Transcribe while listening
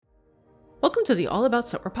Welcome to the All About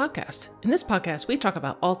Set Work podcast. In this podcast, we talk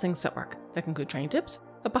about all things set work. That can include training tips,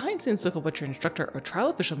 a behind-the-scenes look at what your instructor or trial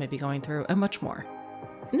official may be going through, and much more.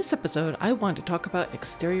 In this episode, I want to talk about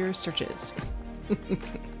exterior searches.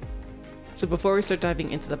 So before we start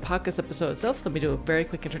diving into the podcast episode itself, let me do a very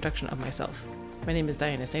quick introduction of myself. My name is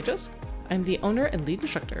Diana Santos. I'm the owner and lead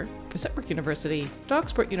instructor for Set Work University, Dog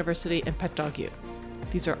Sport University, and Pet Dog U.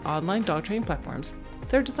 These are online dog training platforms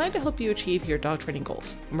that are designed to help you achieve your dog training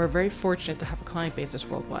goals, and we're very fortunate to have a client base that's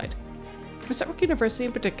worldwide. For Set Work University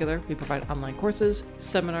in particular, we provide online courses,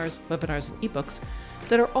 seminars, webinars, and ebooks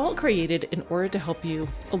that are all created in order to help you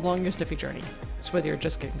along your sniffy journey. So whether you're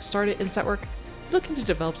just getting started in set work, looking to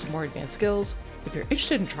develop some more advanced skills, if you're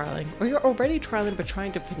interested in trialing, or you're already trialing but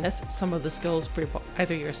trying to finesse some of the skills for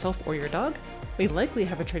either yourself or your dog, we likely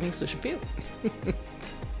have a training solution for you.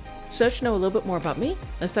 So that you know a little bit more about me,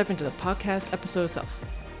 let's dive into the podcast episode itself.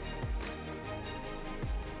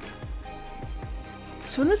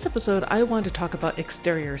 So in this episode, I want to talk about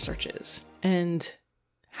exterior searches and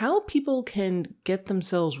how people can get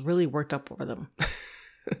themselves really worked up over them.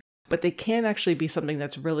 But they can actually be something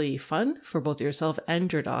that's really fun for both yourself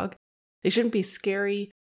and your dog. They shouldn't be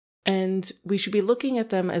scary, and we should be looking at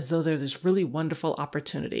them as though they're this really wonderful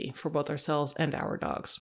opportunity for both ourselves and our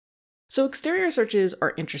dogs. So exterior searches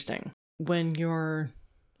are interesting when you're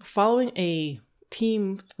following a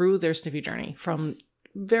team through their sniffy journey from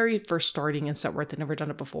very first starting in set work, they've never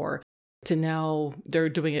done it before, to now they're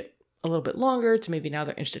doing it a little bit longer, to maybe now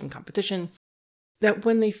they're interested in competition. That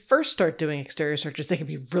when they first start doing exterior searches, they can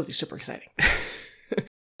be really super exciting.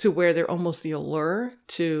 To where they're almost the allure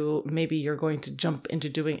to maybe you're going to jump into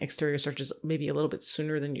doing exterior searches maybe a little bit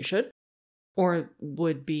sooner than you should, or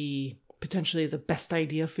would be potentially the best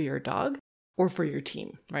idea for your dog or for your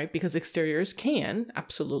team, right? Because exteriors can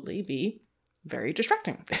absolutely be very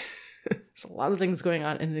distracting. There's a lot of things going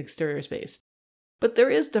on in an exterior space. But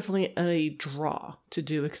there is definitely a draw to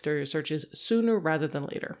do exterior searches sooner rather than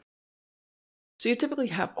later. So you typically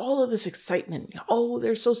have all of this excitement. Oh,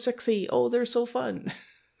 they're so sexy. Oh, they're so fun.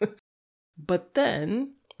 But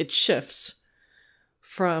then it shifts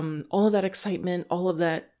from all of that excitement, all of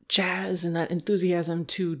that jazz and that enthusiasm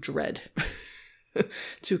to dread,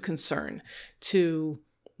 to concern, to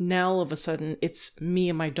now all of a sudden it's me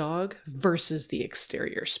and my dog versus the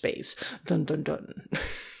exterior space. Dun, dun, dun.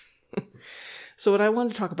 So what I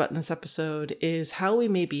want to talk about in this episode is how we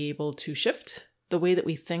may be able to shift the way that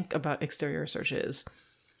we think about exterior searches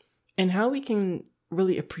and how we can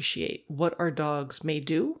really appreciate what our dogs may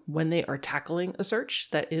do when they are tackling a search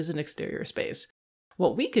that is an exterior space.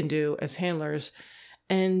 What we can do as handlers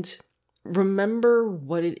and remember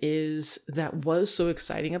what it is that was so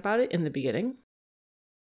exciting about it in the beginning.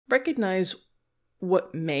 Recognize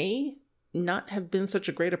what may not have been such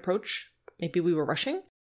a great approach. Maybe we were rushing.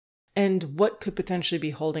 And what could potentially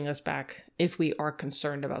be holding us back if we are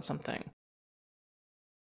concerned about something.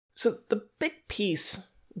 So the big piece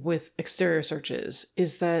with exterior searches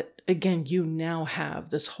is that, again, you now have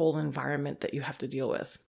this whole environment that you have to deal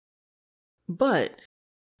with. But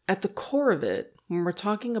at the core of it, when we're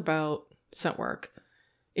talking about set work,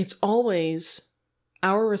 it's always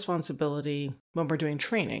our responsibility when we're doing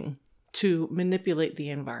training to manipulate the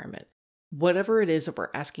environment. Whatever it is that we're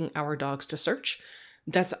asking our dogs to search,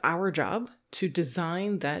 that's our job to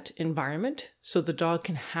design that environment so the dog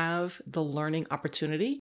can have the learning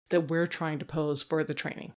opportunity that we're trying to pose for the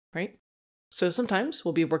training, right? So sometimes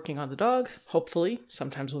we'll be working on the dog, hopefully.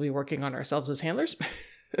 Sometimes we'll be working on ourselves as handlers.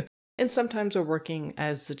 And sometimes we're working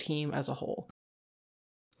as the team as a whole.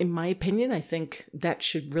 In my opinion, I think that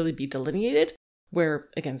should really be delineated, where,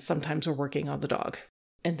 again, sometimes we're working on the dog,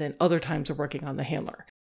 and then other times we're working on the handler.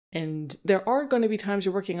 And there are going to be times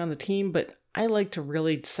you're working on the team, but I like to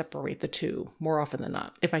really separate the two more often than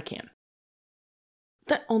not, if I can.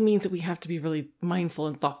 That all means that we have to be really mindful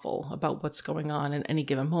and thoughtful about what's going on in any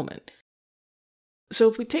given moment. So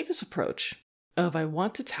if we take this approach of I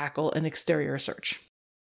want to tackle an exterior search,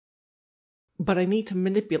 but I need to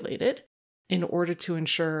manipulate it in order to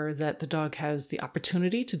ensure that the dog has the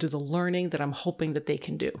opportunity to do the learning that I'm hoping that they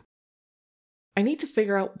can do. I need to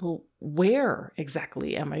figure out, well, where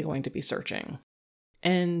exactly am I going to be searching?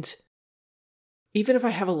 And even if I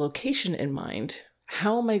have a location in mind,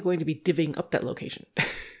 how am I going to be divvying up that location?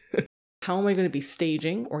 How am I going to be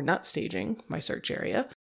staging or not staging my search area?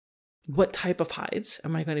 What type of hides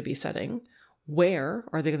am I going to be setting? Where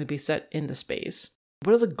are they going to be set in the space?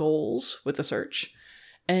 What are the goals with the search?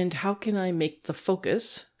 And how can I make the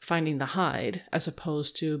focus finding the hide as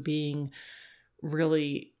opposed to being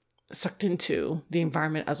really sucked into the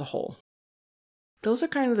environment as a whole? Those are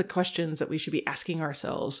kind of the questions that we should be asking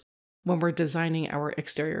ourselves when we're designing our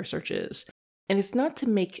exterior searches. And it's not to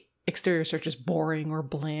make exterior searches boring or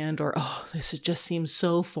bland or, oh, just seems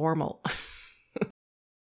so formal.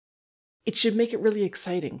 It should make it really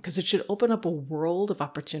exciting because it should open up a world of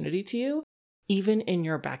opportunity to you, even in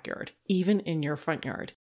your backyard, even in your front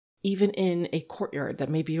yard, even in a courtyard that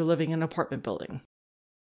maybe you're living in an apartment building.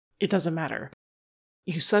 It doesn't matter.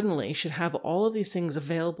 You suddenly should have all of these things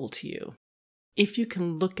available to you if you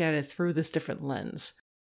can look at it through this different lens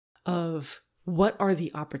of what are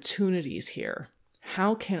the opportunities here?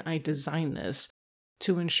 How can I design this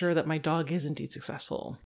to ensure that my dog is indeed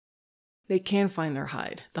successful? They can find their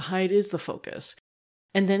hide. The hide is the focus.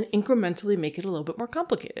 And then incrementally make it a little bit more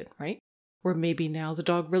complicated, right? Where maybe now the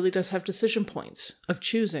dog really does have decision points of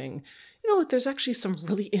choosing, there's actually some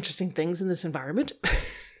really interesting things in this environment.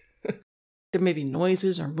 There may be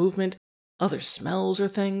noises or movement, other smells or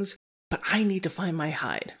things, but I need to find my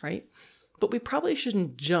hide, right? But we probably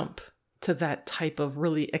shouldn't jump to that type of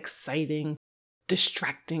really exciting,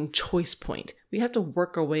 distracting choice point. We have to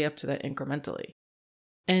work our way up to that incrementally.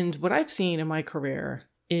 And what I've seen in my career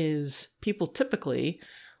is people typically,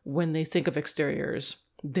 when they think of exteriors,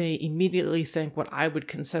 they immediately think what I would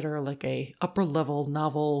consider like a upper level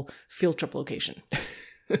novel field trip location,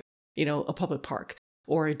 a public park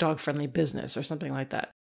or a dog friendly business or something like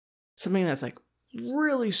that. Something that's like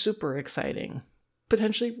really super exciting,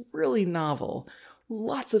 potentially really novel,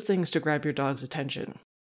 lots of things to grab your dog's attention.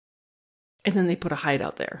 And then they put a hide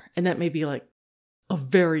out there. And that may be like a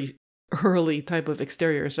very early type of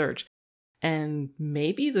exterior search. And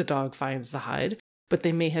maybe the dog finds the hide, but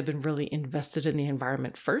they may have been really invested in the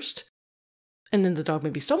environment first. And then the dog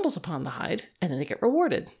maybe stumbles upon the hide and then they get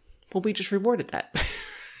rewarded. Well, we just rewarded that.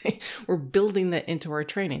 We're building that into our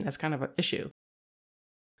training. That's kind of an issue.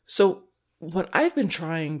 So what I've been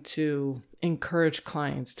trying to encourage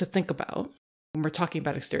clients to think about when we're talking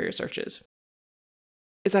about exterior searches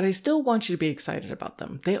is that I still want you to be excited about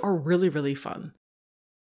them. They are really, really fun.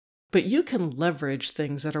 But you can leverage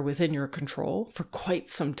things that are within your control for quite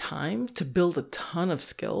some time to build a ton of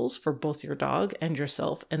skills for both your dog and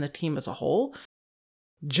yourself and the team as a whole,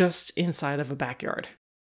 just inside of a backyard,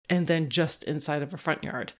 and then just inside of a front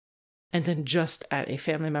yard, and then just at a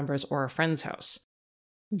family member's or a friend's house,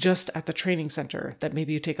 just at the training center that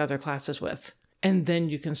maybe you take other classes with. And then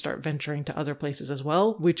you can start venturing to other places as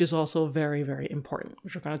well, which is also very, very important,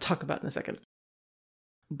 which we're going to talk about in a second.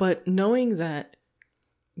 But knowing that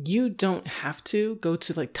you don't have to go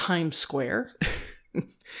to like Times Square,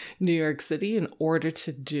 New York City, in order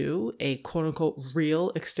to do a quote unquote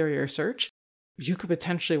real exterior search. You could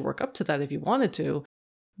potentially work up to that if you wanted to,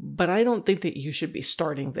 but I don't think that you should be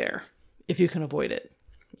starting there if you can avoid it.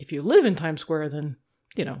 If you live in Times Square, then,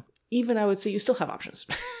 even I would say you still have options.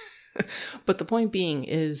 But the point being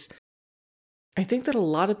is, I think that a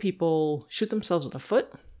lot of people shoot themselves in the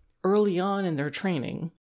foot early on in their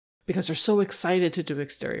training because they're so excited to do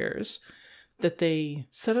exteriors that they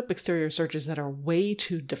set up exterior searches that are way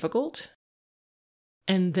too difficult.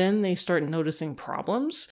 And then they start noticing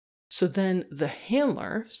problems. So then the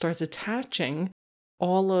handler starts attaching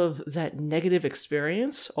all of that negative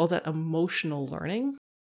experience, all that emotional learning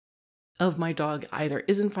of my dog either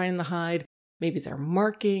isn't finding the hide, maybe they're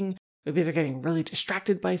marking, maybe they're getting really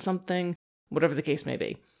distracted by something, whatever the case may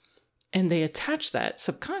be. And they attach that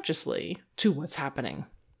subconsciously to what's happening.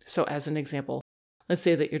 So as an example, let's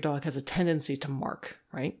say that your dog has a tendency to mark,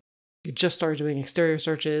 right? You just started doing exterior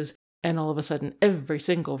searches and all of a sudden every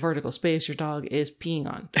single vertical space your dog is peeing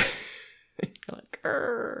on. You're like,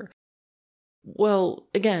 grr. Well,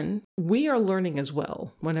 again, we are learning as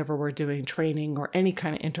well whenever we're doing training or any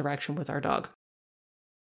kind of interaction with our dog.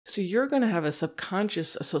 So you're going to have a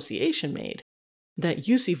subconscious association made that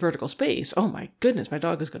you see vertical space. Oh my goodness, my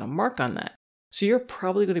dog is going to mark on that. So you're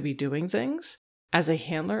probably going to be doing things as a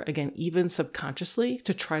handler, again, even subconsciously,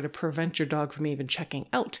 to try to prevent your dog from even checking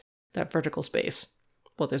out that vertical space.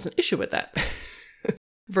 Well, there's an issue with that.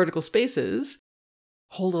 Vertical spaces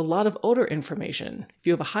hold a lot of odor information. If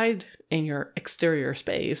you have a hide in your exterior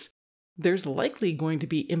space, there's likely going to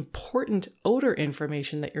be important odor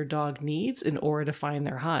information that your dog needs in order to find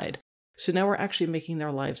their hide. So now we're actually making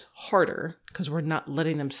their lives harder because we're not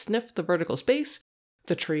letting them sniff the vertical space,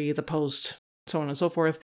 the tree, the post, so on and so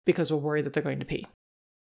forth, because we're worried that they're going to pee.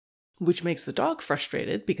 Which makes the dog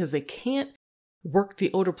frustrated because they can't work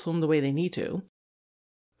the odor plume the way they need to.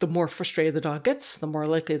 The more frustrated the dog gets, the more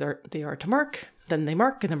likely they are to mark. Then they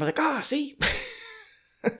mark and then we're like, see?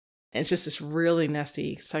 And it's just this really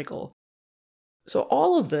nasty cycle. So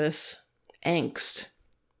all of this angst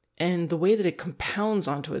and the way that it compounds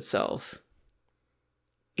onto itself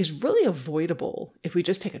is really avoidable if we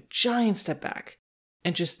just take a giant step back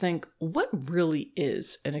and just think, what really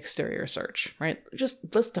is an exterior search, right? Just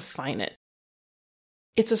let's define it.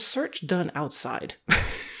 It's a search done outside.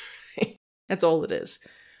 That's all it is.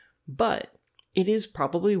 But it is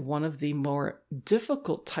probably one of the more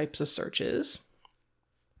difficult types of searches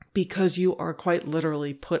because you are quite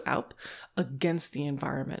literally put up against the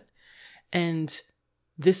environment. And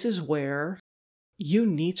this is where you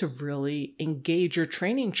need to really engage your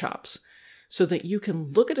training chops so that you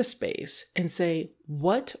can look at a space and say,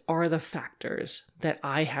 what are the factors that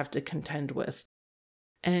I have to contend with?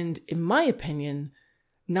 And in my opinion,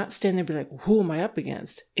 not stand there and be like, who am I up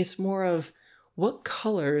against? It's more of what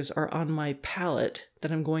colors are on my palette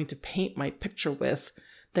that I'm going to paint my picture with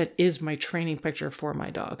that is my training picture for my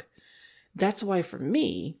dog. That's why for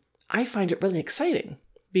me, I find it really exciting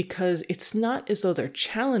because it's not as though they're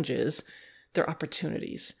challenges, they're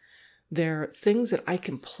opportunities. They're things that I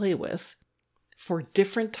can play with for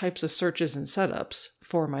different types of searches and setups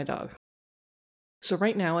for my dog. So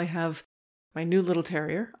right now I have my new little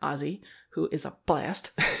terrier, Ozzy, who is a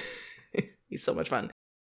blast. He's so much fun.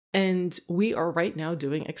 And we are right now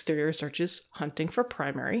doing exterior searches, hunting for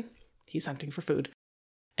primary. He's hunting for food.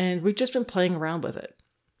 And we've just been playing around with it.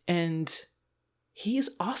 And he's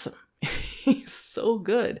awesome. He's so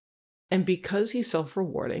good. And because he's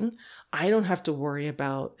self-rewarding, I don't have to worry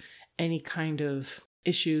about any kind of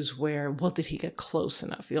issues where, well, did he get close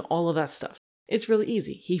enough? All of that stuff. It's really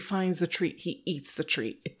easy. He finds the treat. He eats the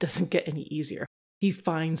treat. It doesn't get any easier. He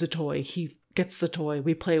finds a toy. He gets the toy.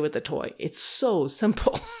 We play with the toy. It's so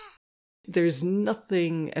simple. There's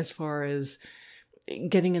nothing as far as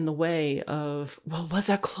getting in the way of, well, was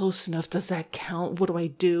that close enough? Does that count? What do I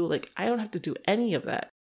do? Like, I don't have to do any of that.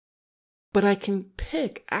 But I can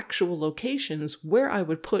pick actual locations where I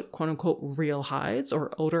would put quote unquote real hides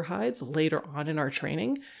or odor hides later on in our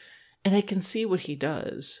training. And I can see what he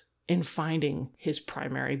does in finding his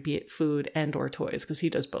primary, be it food and or toys, because he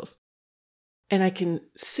does both. And I can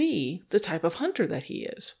see the type of hunter that he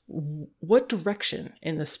is. What direction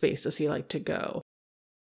in the space does he like to go?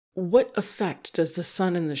 What effect does the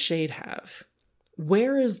sun and the shade have?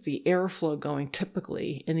 Where is the airflow going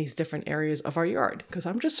typically in these different areas of our yard? Because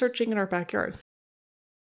I'm just searching in our backyard.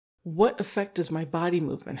 What effect does my body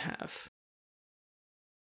movement have?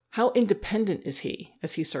 How independent is he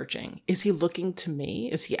as he's searching? Is he looking to me?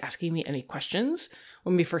 Is he asking me any questions?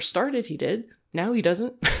 When we first started, he did. Now he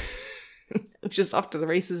doesn't. Just off to the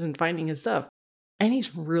races and finding his stuff. And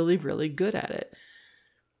he's really, really good at it.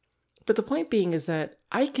 But the point being is that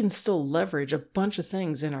I can still leverage a bunch of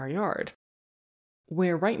things in our yard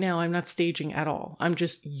where right now I'm not staging at all. I'm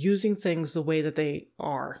just using things the way that they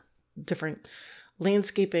are. Different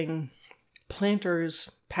landscaping, planters,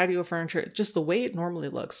 patio furniture, just the way it normally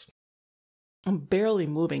looks. I'm barely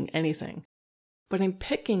moving anything, but I'm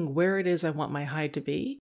picking where it is I want my hide to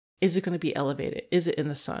be. Is it going to be elevated? Is it in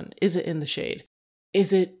the sun? Is it in the shade?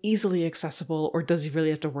 Is it easily accessible, or does he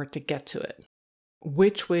really have to work to get to it?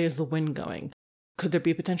 Which way is the wind going? Could there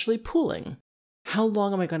be potentially pooling? How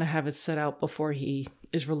long am I going to have it set out before he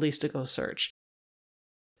is released to go search?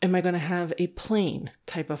 Am I going to have a plain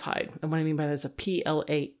type of hide? And what I mean by that is a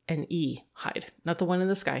plane hide, not the one in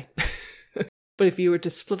the sky. But if you were to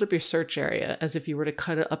split up your search area as if you were to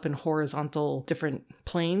cut it up in horizontal different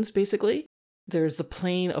planes, basically, there's the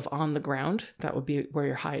plane of on the ground. That would be where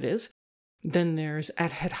your hide is. Then there's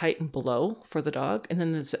at head height and below for the dog. And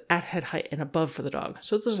then there's at head height and above for the dog.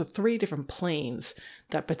 So those are 3 different planes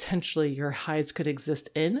that potentially your hides could exist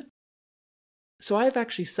in. So I've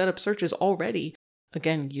actually set up searches already,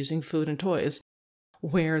 again, using food and toys,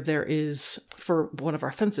 where there is, for one of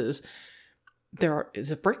our fences,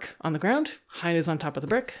 is a brick on the ground. Hide is on top of the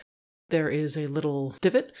brick. There is a little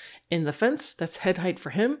divot in the fence that's head height for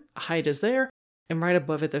him. A hide is there. And right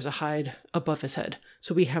above it, there's a hide above his head.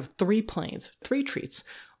 So we have 3 planes, 3 treats,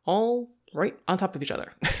 all right on top of each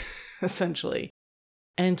other, essentially.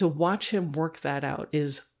 And to watch him work that out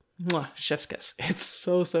is chef's kiss. It's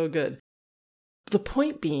so, so good. The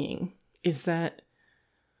point being is that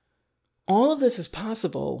all of this is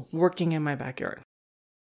possible working in my backyard.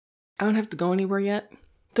 I don't have to go anywhere yet.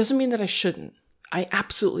 Doesn't mean that I shouldn't. I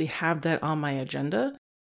absolutely have that on my agenda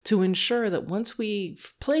to ensure that once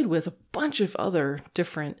we've played with a bunch of other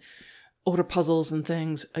different odor puzzles and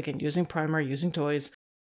things, again, using primer, using toys,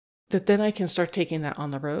 that then I can start taking that on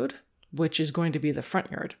the road, which is going to be the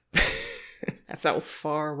front yard. That's how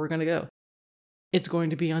far we're going to go. It's going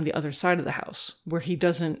to be on the other side of the house where he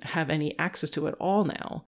doesn't have any access to it all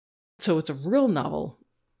now. So it's a real novel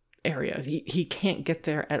area. He can't get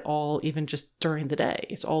there at all, even just during the day.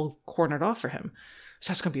 It's all cornered off for him. So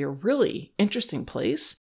that's going to be a really interesting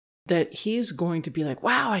place that he's going to be like,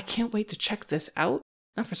 wow, I can't wait to check this out.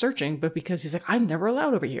 not for searching, but because he's like, I'm never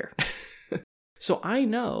allowed over here. So I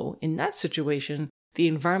know in that situation, the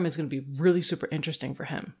environment is going to be really super interesting for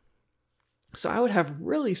him. So I would have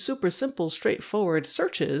really super simple, straightforward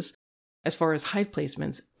searches as far as hide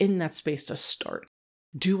placements in that space to start.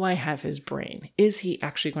 Do I have his brain? Is he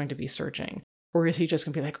actually going to be searching? Or is he just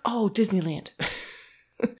going to be like, oh, Disneyland?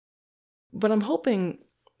 But I'm hoping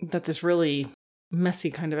that this really messy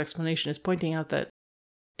kind of explanation is pointing out that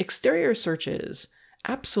exterior searches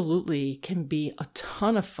absolutely can be a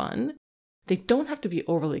ton of fun. They don't have to be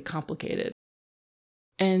overly complicated.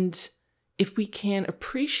 And if we can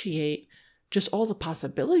appreciate just all the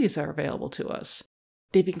possibilities that are available to us,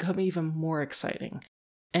 they become even more exciting.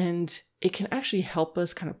 And it can actually help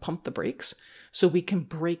us kind of pump the brakes so we can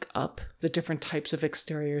break up the different types of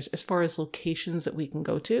exteriors as far as locations that we can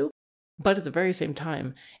go to. But at the very same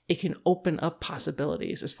time, it can open up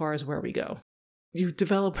possibilities as far as where we go. You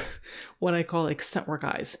develop what I call like scent work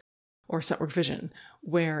eyes or scent work vision,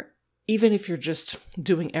 where even if you're just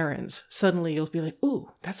doing errands, suddenly you'll be like,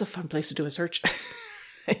 ooh, that's a fun place to do a search.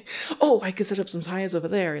 Oh, I could set up some ties over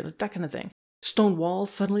there, like that kind of thing. Stone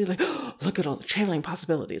walls, suddenly like, oh, look at all the channeling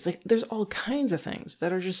possibilities. Like there's all kinds of things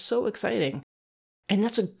that are just so exciting. And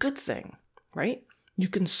that's a good thing, right? You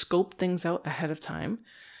can scope things out ahead of time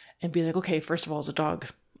and be like, okay, first of all, is a dog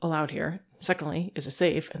allowed here? Secondly, is it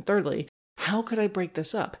safe? And thirdly, how could I break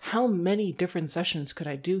this up? How many different sessions could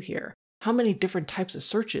I do here? How many different types of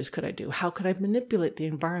searches could I do? How could I manipulate the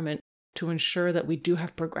environment to ensure that we do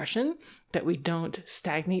have progression, that we don't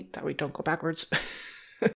stagnate, that we don't go backwards,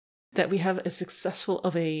 that we have as successful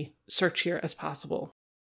of a search here as possible?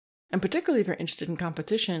 And particularly if you're interested in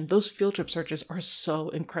competition, those field trip searches are so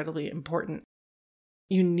incredibly important.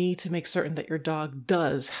 You need to make certain that your dog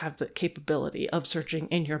does have the capability of searching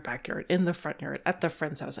in your backyard, in the front yard, at the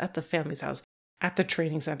friend's house, at the family's house, at the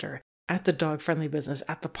training center, at the dog-friendly business,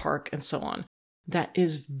 at the park, and so on. That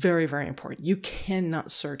is very, very important. You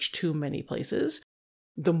cannot search too many places.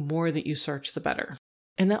 The more that you search, the better.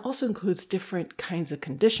 And that also includes different kinds of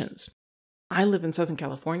conditions. I live in Southern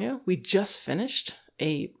California. We just finished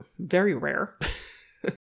a very rare,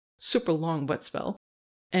 super long wet spell.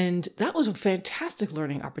 And that was a fantastic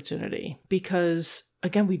learning opportunity because,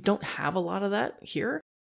 again, we don't have a lot of that here.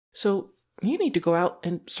 So you need to go out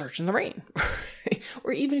and search in the rain.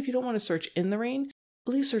 Or even if you don't want to search in the rain,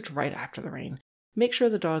 at least search right after the rain. Make sure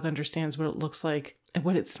the dog understands what it looks like and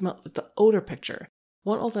what it smells, the odor picture,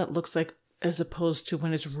 what all that looks like as opposed to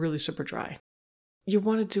when it's really super dry. You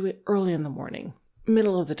want to do it early in the morning,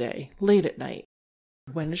 middle of the day, late at night,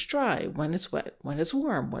 when it's dry, when it's wet, when it's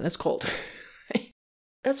warm, when it's cold.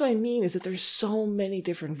 That's what I mean is that there's so many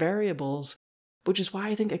different variables, which is why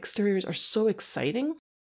I think exteriors are so exciting.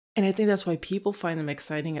 And I think that's why people find them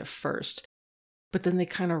exciting at first, but then they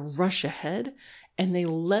kind of rush ahead and they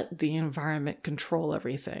let the environment control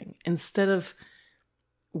everything. Instead of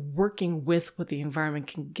working with what the environment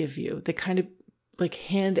can give you, they kind of like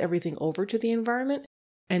hand everything over to the environment.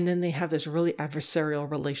 And then they have this really adversarial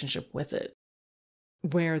relationship with it,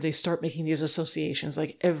 where they start making these associations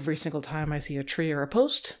like every single time I see a tree or a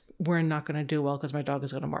post, we're not going to do well because my dog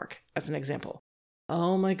is going to mark, as an example.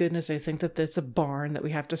 Oh my goodness, I think that it's a barn that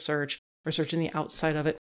we have to search. We're searching the outside of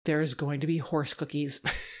it. There's going to be horse cookies.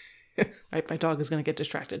 Right? My dog is going to get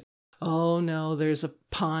distracted. Oh no, there's a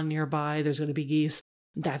pond nearby. There's going to be geese.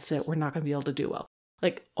 That's it. We're not going to be able to do well.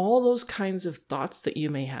 Like all those kinds of thoughts that you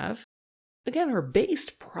may have, again, are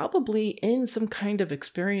based probably in some kind of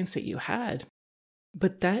experience that you had.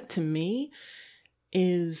 But that to me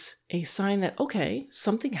is a sign that, okay,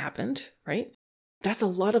 something happened, right? That's a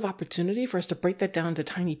lot of opportunity for us to break that down to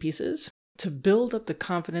tiny pieces, to build up the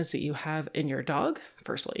confidence that you have in your dog,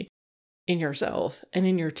 firstly, in yourself, and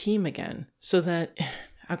in your team again, so that,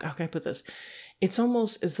 how can I put this? It's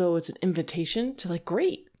almost as though it's an invitation to like,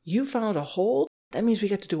 great, you found a hole. That means we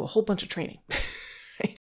get to do a whole bunch of training.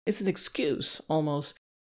 It's an excuse almost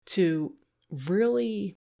to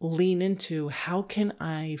really lean into how can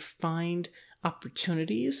I find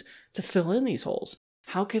opportunities to fill in these holes?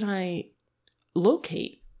 How can I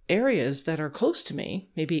locate areas that are close to me?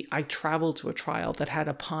 Maybe I traveled to a trial that had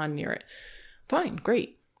a pond near it. Fine,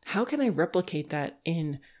 great. How can I replicate that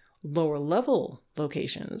in lower level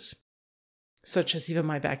locations, such as even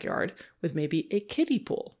my backyard with maybe a kiddie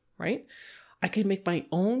pool, right? I can make my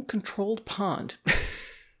own controlled pond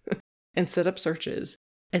and set up searches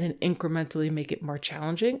and then incrementally make it more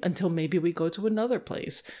challenging until maybe we go to another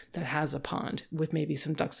place that has a pond with maybe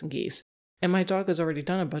some ducks and geese. And my dog has already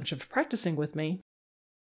done a bunch of practicing with me.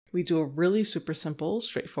 We do a really super simple,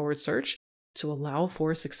 straightforward search to allow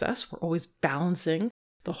for success. We're always balancing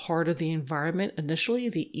The harder the environment initially,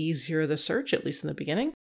 the easier the search, at least in the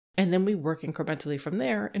beginning. And then we work incrementally from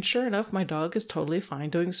there. And sure enough, my dog is totally fine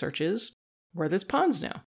doing searches where there's ponds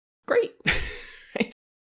now. Great.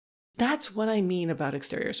 That's what I mean about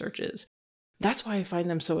exterior searches. That's why I find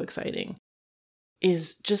them so exciting,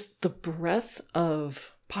 is just the breadth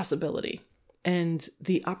of possibility and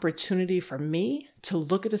the opportunity for me to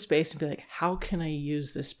look at a space and be like, how can I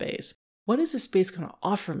use this space? What is this space going to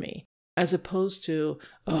offer me? As opposed to,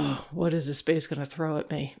 oh, what is this space going to throw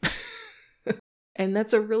at me? And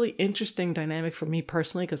that's a really interesting dynamic for me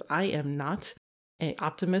personally, because I am not an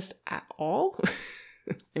optimist at all.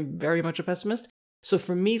 I'm very much a pessimist. So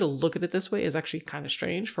for me to look at it this way is actually kind of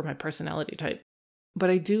strange for my personality type.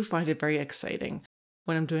 But I do find it very exciting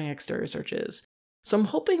when I'm doing exterior searches. So I'm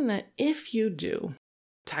hoping that if you do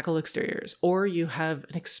tackle exteriors, or you have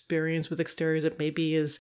an experience with exteriors that maybe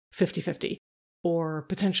is 50-50, or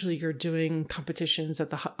potentially you're doing competitions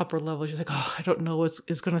at the upper levels, you're like, oh, I don't know what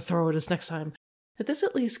is going to throw at us next time, that this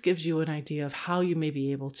at least gives you an idea of how you may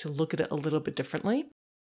be able to look at it a little bit differently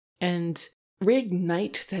and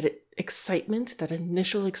reignite that excitement, that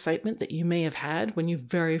initial excitement that you may have had when you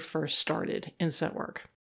very first started in scent work.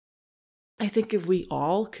 I think if we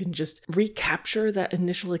all can just recapture that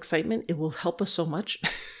initial excitement, it will help us so much.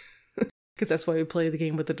 Because that's why we play the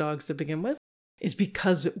game with the dogs to begin with, is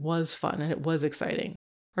because it was fun and it was exciting.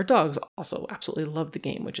 Our dogs also absolutely love the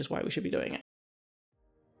game, which is why we should be doing it.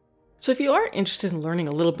 So if you are interested in learning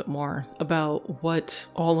a little bit more about what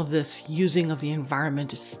all of this using of the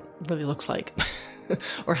environment really looks like,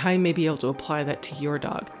 or how you may be able to apply that to your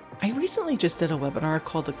dog, I recently just did a webinar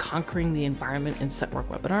called the Conquering the Environment in Scent Work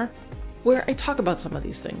webinar, where I talk about some of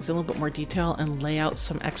these things in a little bit more detail and lay out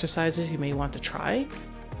some exercises you may want to try.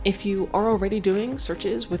 If you are already doing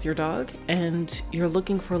searches with your dog and you're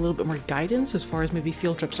looking for a little bit more guidance as far as maybe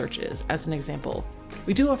field trip searches, as an example,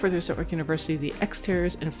 we do offer through Scent Work University the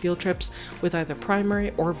exteriors and field trips with either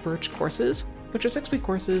primary or birch courses, which are 6-week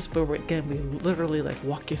courses, but again, we literally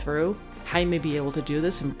walk you through how you may be able to do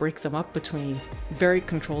this and break them up between very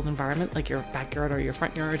controlled environment like your backyard or your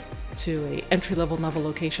front yard, to a entry-level novel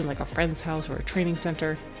location like a friend's house or a training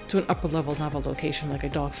center, to an upper-level novel location like a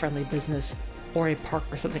dog-friendly business or a park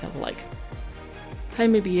or something of the like. I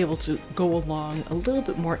may be able to go along a little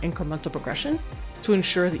bit more incremental progression to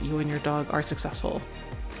ensure that you and your dog are successful.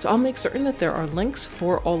 So I'll make certain that there are links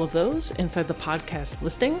for all of those inside the podcast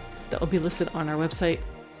listing that will be listed on our website,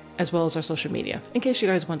 as well as our social media, in case you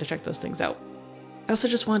guys want to check those things out. I also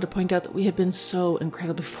just wanted to point out that we have been so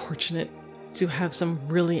incredibly fortunate to have some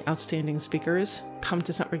really outstanding speakers come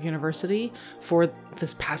to Scent Work University for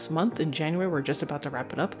this past month in January. We're just about to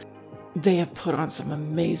wrap it up. They have put on some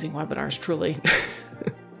amazing webinars, truly.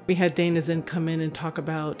 We had Dana Zinn come in and talk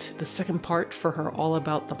about the second part for her All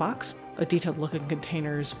About the Box, a detailed look in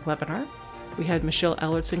containers webinar. We had Michelle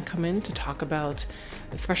Ellertson come in to talk about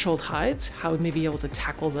the threshold hides, how we may be able to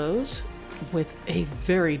tackle those with a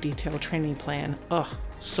very detailed training plan. Oh,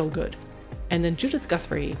 so good. And then Judith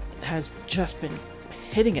Guthrie has just been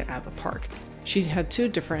hitting it out of the park. She had 2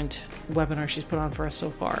 different webinars she's put on for us so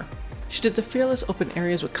far. She did the Fearless Open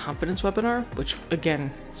Areas with Confidence webinar, which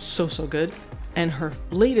again, so good. And her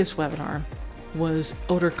latest webinar was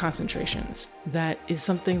odor concentrations. That is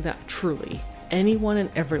something that truly anyone and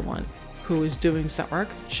everyone who is doing scent work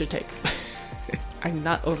should take. I'm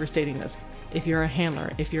not overstating this. If you're a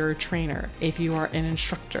handler, if you're a trainer, if you are an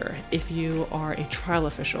instructor, if you are a trial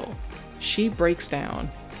official, she breaks down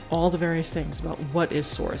all the various things about what is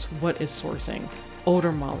source, what is sourcing,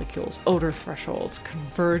 odor molecules, odor thresholds,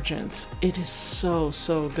 convergence. It is so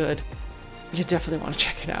good. You definitely want to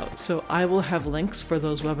check it out. So I will have links for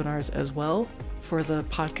those webinars as well for the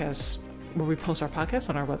podcasts where we post our podcasts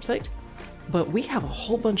on our website. But we have a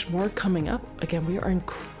whole bunch more coming up. Again, we are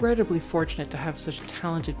incredibly fortunate to have such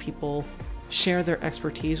talented people share their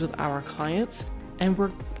expertise with our clients, and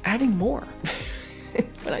we're adding more.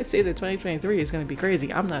 When I say that 2023 is going to be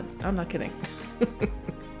crazy, I'm not kidding.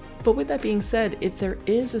 But with that being said, if there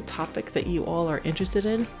is a topic that you all are interested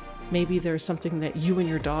in, maybe there's something that you and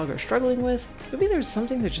your dog are struggling with, maybe there's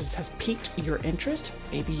something that just has piqued your interest,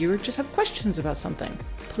 maybe you just have questions about something,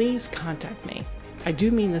 please contact me. I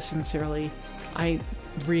do mean this sincerely. I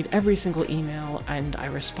read every single email and I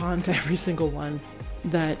respond to every single one.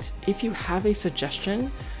 That if you have a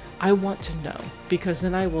suggestion, I want to know, because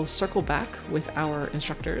then I will circle back with our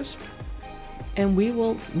instructors and we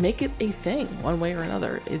will make it a thing one way or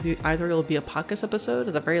another. Either it'll be a podcast episode,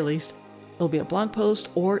 at the very least, it'll be a blog post,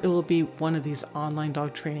 or it will be one of these online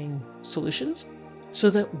dog training solutions so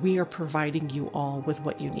that we are providing you all with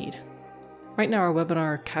what you need. Right now, our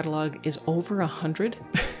webinar catalog is over 100.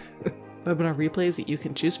 webinar replays that you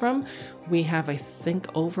can choose from. We have, I think,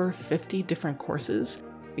 over 50 different courses.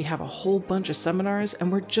 We have a whole bunch of seminars,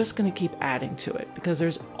 and we're just going to keep adding to it because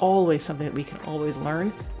there's always something that we can always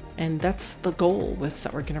learn. And that's the goal with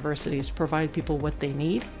Setwork University, is to provide people what they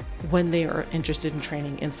need when they are interested in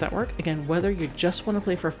training in Setwork. Again, whether you just want to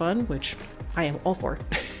play for fun, which I am all for,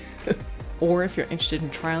 or if you're interested in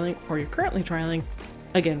trialing or you're currently trialing,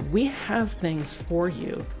 again, we have things for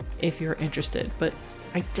you if you're interested. But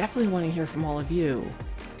I definitely want to hear from all of you.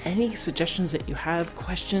 Any suggestions that you have,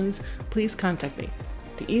 questions, please contact me.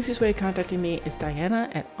 The easiest way of contacting me is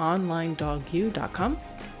diana@onlinedogu.com,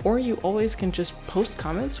 or you always can just post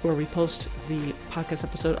comments where we post the podcast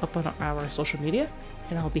episode up on our social media,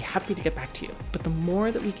 and I'll be happy to get back to you. But the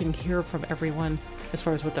more that we can hear from everyone as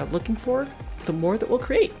far as what they're looking for, the more that we'll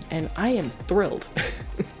create. And I am thrilled.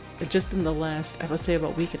 Just in the last, I would say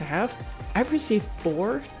about a week and a half, I've received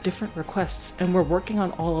 4 different requests, and we're working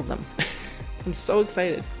on all of them. I'm so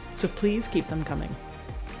excited. So please keep them coming.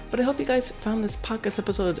 But I hope you guys found this podcast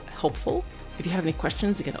episode helpful. If you have any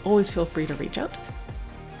questions, you can always feel free to reach out.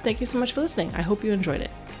 Thank you so much for listening. I hope you enjoyed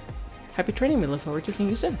it. Happy training. We look forward to seeing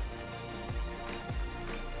you soon.